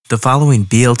The following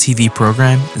BLTV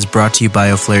program is brought to you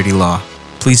by O'Flaherty Law.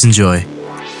 Please enjoy.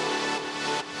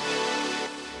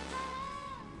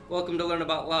 Welcome to Learn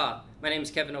About Law. My name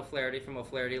is Kevin O'Flaherty from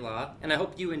O'Flaherty Law, and I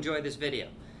hope you enjoy this video.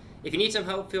 If you need some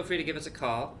help, feel free to give us a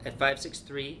call at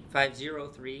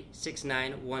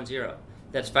 563-503-6910.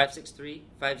 That's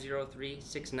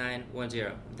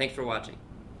 563-503-6910. Thanks for watching.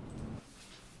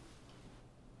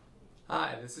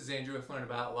 Hi, this is Andrew with Learn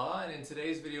About Law, and in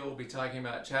today's video we'll be talking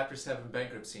about Chapter 7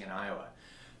 Bankruptcy in Iowa.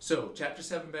 So, Chapter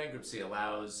 7 Bankruptcy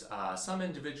allows some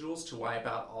individuals to wipe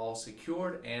out all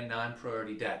secured and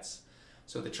non-priority debts.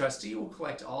 So the trustee will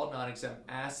collect all non-exempt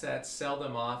assets, sell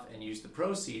them off, and use the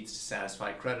proceeds to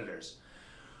satisfy creditors.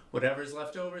 Whatever is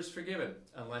left over is forgiven,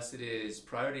 unless it is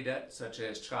priority debt such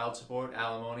as child support,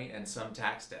 alimony, and some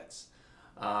tax debts.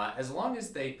 As long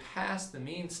as they pass the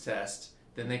means test,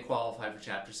 then they qualify for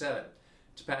Chapter 7.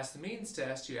 To pass the means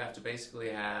test, you have to basically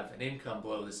have an income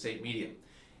below the state median.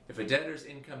 If a debtor's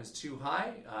income is too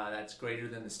high, that's greater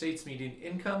than the state's median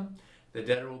income, the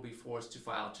debtor will be forced to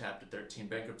file Chapter 13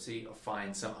 bankruptcy or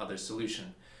find some other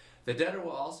solution. The debtor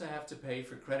will also have to pay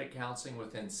for credit counseling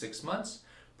within 6 months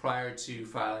prior to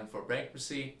filing for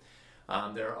bankruptcy.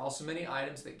 There are also many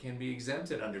items that can be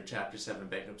exempted under Chapter 7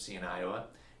 bankruptcy in Iowa.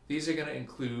 These are going to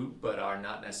include, but are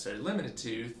not necessarily limited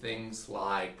to, things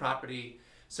like property,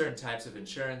 certain types of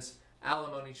insurance,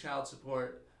 alimony, child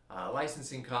support,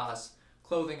 licensing costs,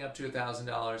 clothing up to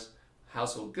 $1,000,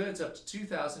 household goods up to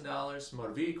 $2,000,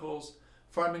 motor vehicles,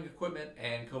 farming equipment,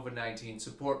 and COVID-19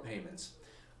 support payments.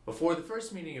 Before the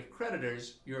first meeting of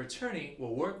creditors, your attorney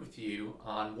will work with you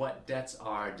on what debts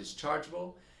are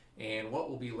dischargeable and what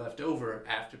will be left over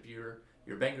after your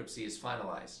bankruptcy is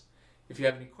finalized. If you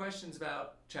have any questions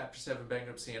about Chapter 7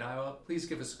 Bankruptcy in Iowa, please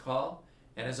give us a call.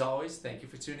 And as always, thank you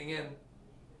for tuning in.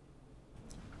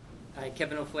 Hi,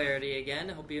 Kevin O'Flaherty again.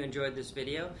 I hope you enjoyed this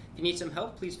video. If you need some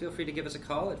help, please feel free to give us a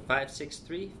call at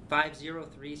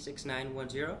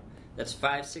 563-503-6910. That's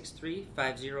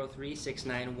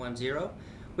 563-503-6910.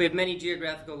 We have many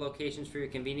geographical locations for your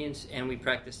convenience, and we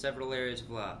practice several areas of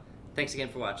law. Thanks again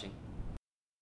for watching.